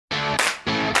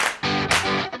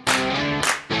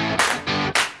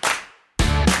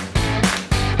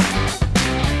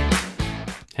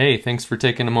Hey, thanks for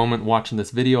taking a moment watching this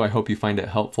video. I hope you find it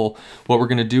helpful. What we're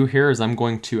going to do here is I'm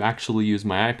going to actually use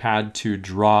my iPad to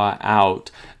draw out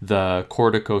the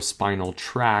corticospinal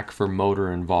tract for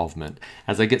motor involvement.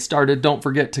 As I get started, don't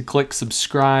forget to click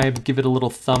subscribe, give it a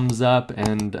little thumbs up,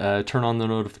 and turn on the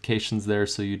notifications there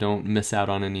so you don't miss out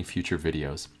on any future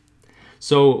videos.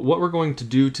 So what we're going to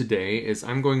do today is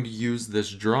I'm going to use this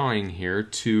drawing here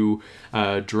to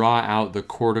draw out the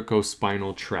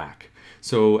corticospinal tract.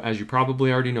 So as you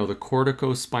probably already know, the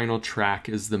corticospinal tract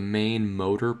is the main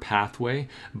motor pathway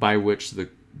by which the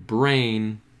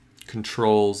brain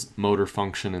controls motor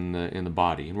function in the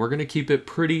body. And we're going to keep it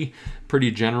pretty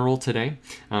general today.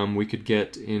 We could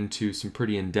get into some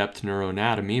pretty in-depth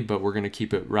neuroanatomy, but we're going to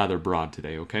keep it rather broad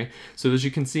today, okay? So as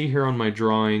you can see here on my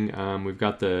drawing, we've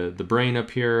got the brain up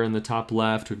here in the top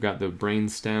left, we've got the brain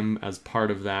stem as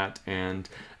part of that, and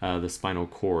the spinal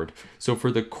cord. So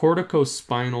for the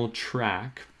corticospinal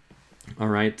tract, all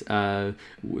right,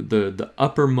 the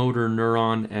upper motor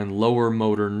neuron and lower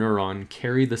motor neuron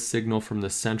carry the signal from the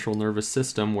central nervous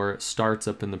system, where it starts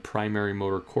up in the primary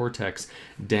motor cortex,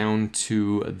 down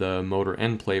to the motor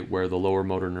end plate where the lower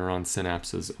motor neuron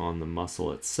synapses on the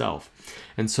muscle itself.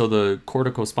 And so the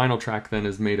corticospinal tract then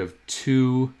is made of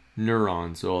two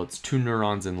neurons. Well, it's two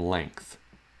neurons in length,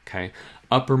 okay?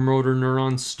 Upper motor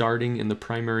neuron starting in the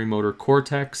primary motor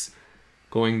cortex,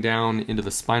 going down into the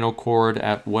spinal cord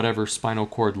at whatever spinal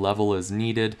cord level is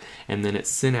needed, and then it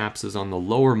synapses on the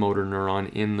lower motor neuron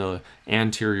in the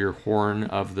anterior horn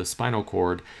of the spinal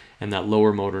cord, and that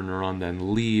lower motor neuron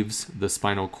then leaves the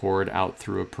spinal cord out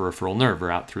through a peripheral nerve, or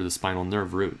out through the spinal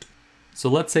nerve root. So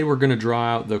let's say we're going to draw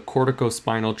out the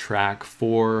corticospinal tract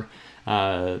for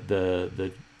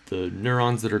the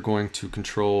neurons that are going to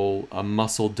control a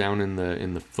muscle down in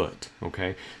the foot,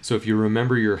 okay? So if you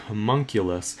remember your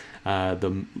homunculus,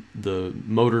 the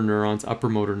motor neurons, upper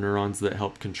motor neurons that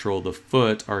help control the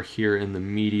foot are here in the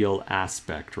medial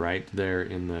aspect, right? They're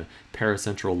in the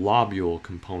paracentral lobule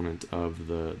component of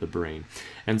the brain.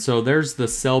 And so there's the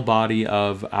cell body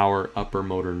of our upper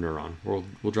motor neuron.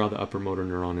 We'll draw the upper motor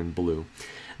neuron in blue.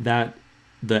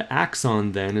 The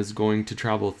axon then is going to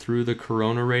travel through the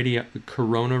corona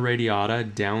radiata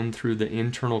down through the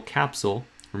internal capsule.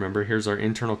 Remember, here's our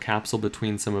internal capsule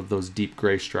between some of those deep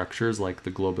gray structures like the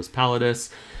globus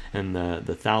pallidus and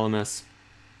the thalamus.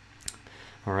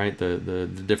 All right, the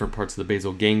different parts of the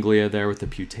basal ganglia there with the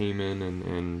putamen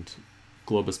and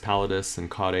globus pallidus and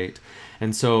caudate.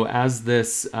 And so as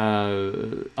this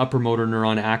upper motor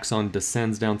neuron axon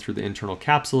descends down through the internal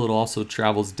capsule, it also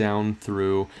travels down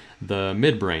through the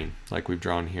midbrain, like we've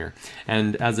drawn here.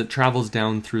 And as it travels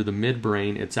down through the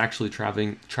midbrain, it's actually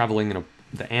traveling in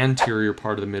the anterior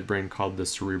part of the midbrain called the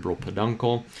cerebral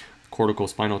peduncle.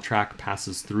 Corticospinal tract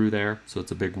passes through there, so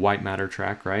it's a big white matter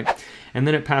tract, right? And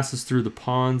then it passes through the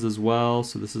pons as well,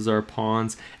 so this is our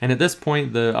pons. And at this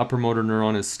point, the upper motor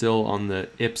neuron is still on the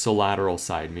ipsilateral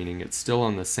side, meaning it's still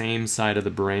on the same side of the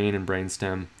brain and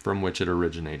brainstem from which it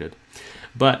originated.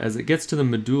 But as it gets to the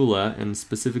medulla, and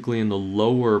specifically in the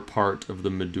lower part of the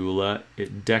medulla,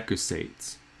 it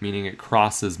decussates, meaning it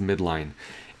crosses midline.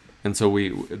 And so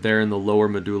there in the lower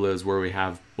medulla is where we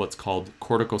have what's called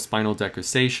corticospinal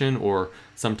decussation, or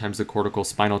sometimes the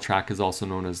corticospinal tract is also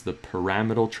known as the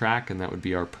pyramidal tract, and that would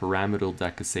be our pyramidal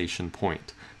decussation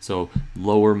point. So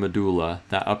lower medulla,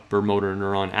 that upper motor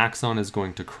neuron axon is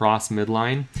going to cross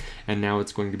midline, and now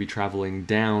it's going to be traveling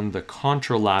down the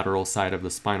contralateral side of the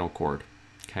spinal cord.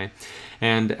 Okay,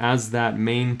 and as that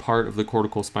main part of the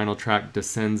corticospinal tract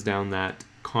descends down that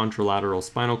contralateral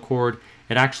spinal cord,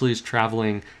 it actually is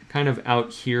traveling kind of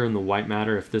out here in the white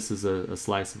matter. If this is a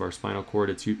slice of our spinal cord,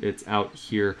 it's out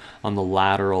here on the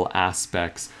lateral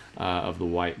aspects of the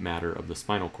white matter of the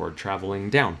spinal cord, traveling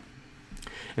down.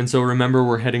 And so remember,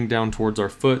 we're heading down towards our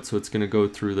foot, so it's going to go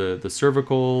through the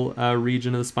cervical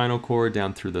region of the spinal cord,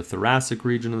 down through the thoracic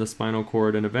region of the spinal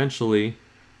cord, and eventually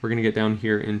we're going to get down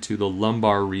here into the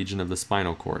lumbar region of the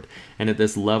spinal cord. And at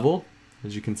this level,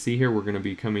 as you can see here, we're going to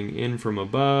be coming in from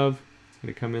above. It's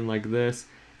going to come in like this.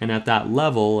 And at that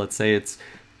level, let's say it's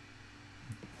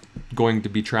going to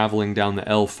be traveling down the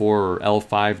L4 or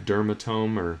L5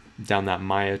 dermatome, or down that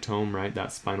myotome, right?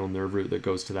 That spinal nerve root that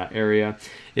goes to that area.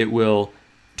 It will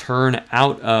turn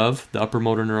out of, the upper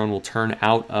motor neuron will turn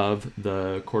out of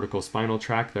the corticospinal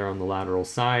tract there on the lateral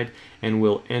side, and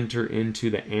will enter into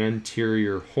the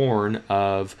anterior horn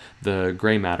of the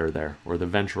gray matter there, or the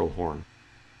ventral horn.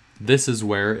 This is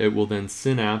where it will then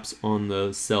synapse on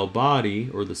the cell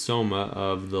body, or the soma,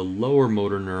 of the lower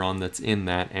motor neuron that's in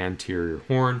that anterior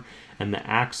horn, and the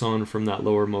axon from that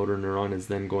lower motor neuron is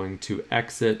then going to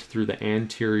exit through the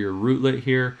anterior rootlet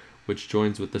here, which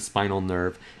joins with the spinal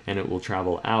nerve, and it will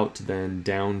travel out then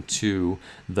down to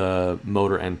the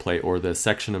motor end plate, or the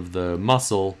section of the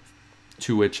muscle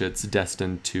to which it's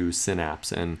destined to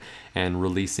synapse, and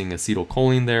releasing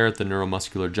acetylcholine there at the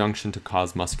neuromuscular junction to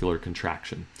cause muscular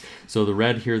contraction. So the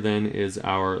red here then is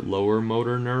our lower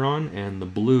motor neuron, and the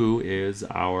blue is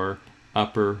our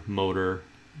upper motor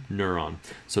neuron.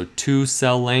 So two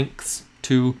cell lengths,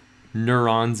 two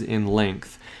neurons in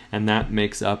length, and that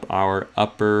makes up our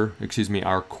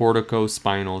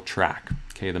corticospinal tract.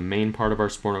 Okay, the main part of our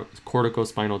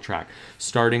corticospinal tract,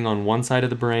 starting on one side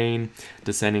of the brain,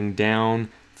 descending down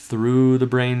through the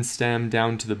brain stem,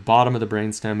 down to the bottom of the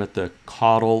brain stem at the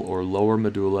caudal or lower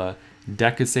medulla,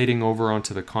 decussating over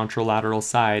onto the contralateral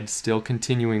side, still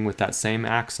continuing with that same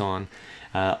axon,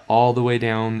 all the way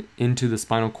down into the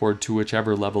spinal cord to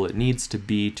whichever level it needs to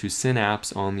be to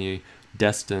synapse on the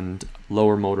destined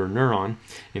lower motor neuron,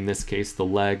 in this case the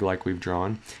leg like we've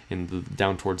drawn,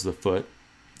 down towards the foot.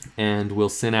 And will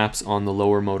synapse on the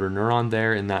lower motor neuron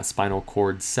there in that spinal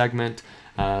cord segment,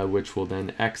 which will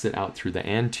then exit out through the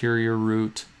anterior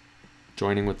root,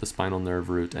 joining with the spinal nerve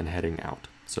root and heading out.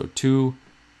 So 2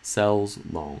 cells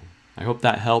long. I hope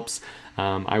that helps.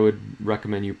 I would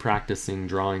recommend you practicing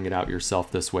drawing it out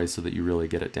yourself this way so that you really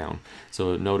get it down.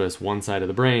 So notice one side of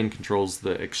the brain controls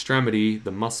the extremity,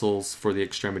 the muscles for the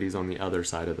extremities on the other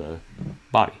side of the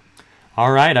body.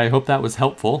 All right, I hope that was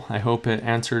helpful. I hope it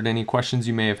answered any questions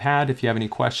you may have had. If you have any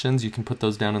questions, you can put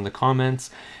those down in the comments.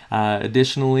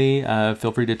 Additionally,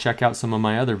 feel free to check out some of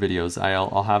my other videos.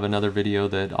 I'll have another video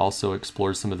that also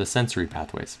explores some of the sensory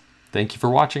pathways. Thank you for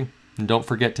watching, and don't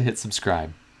forget to hit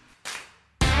subscribe.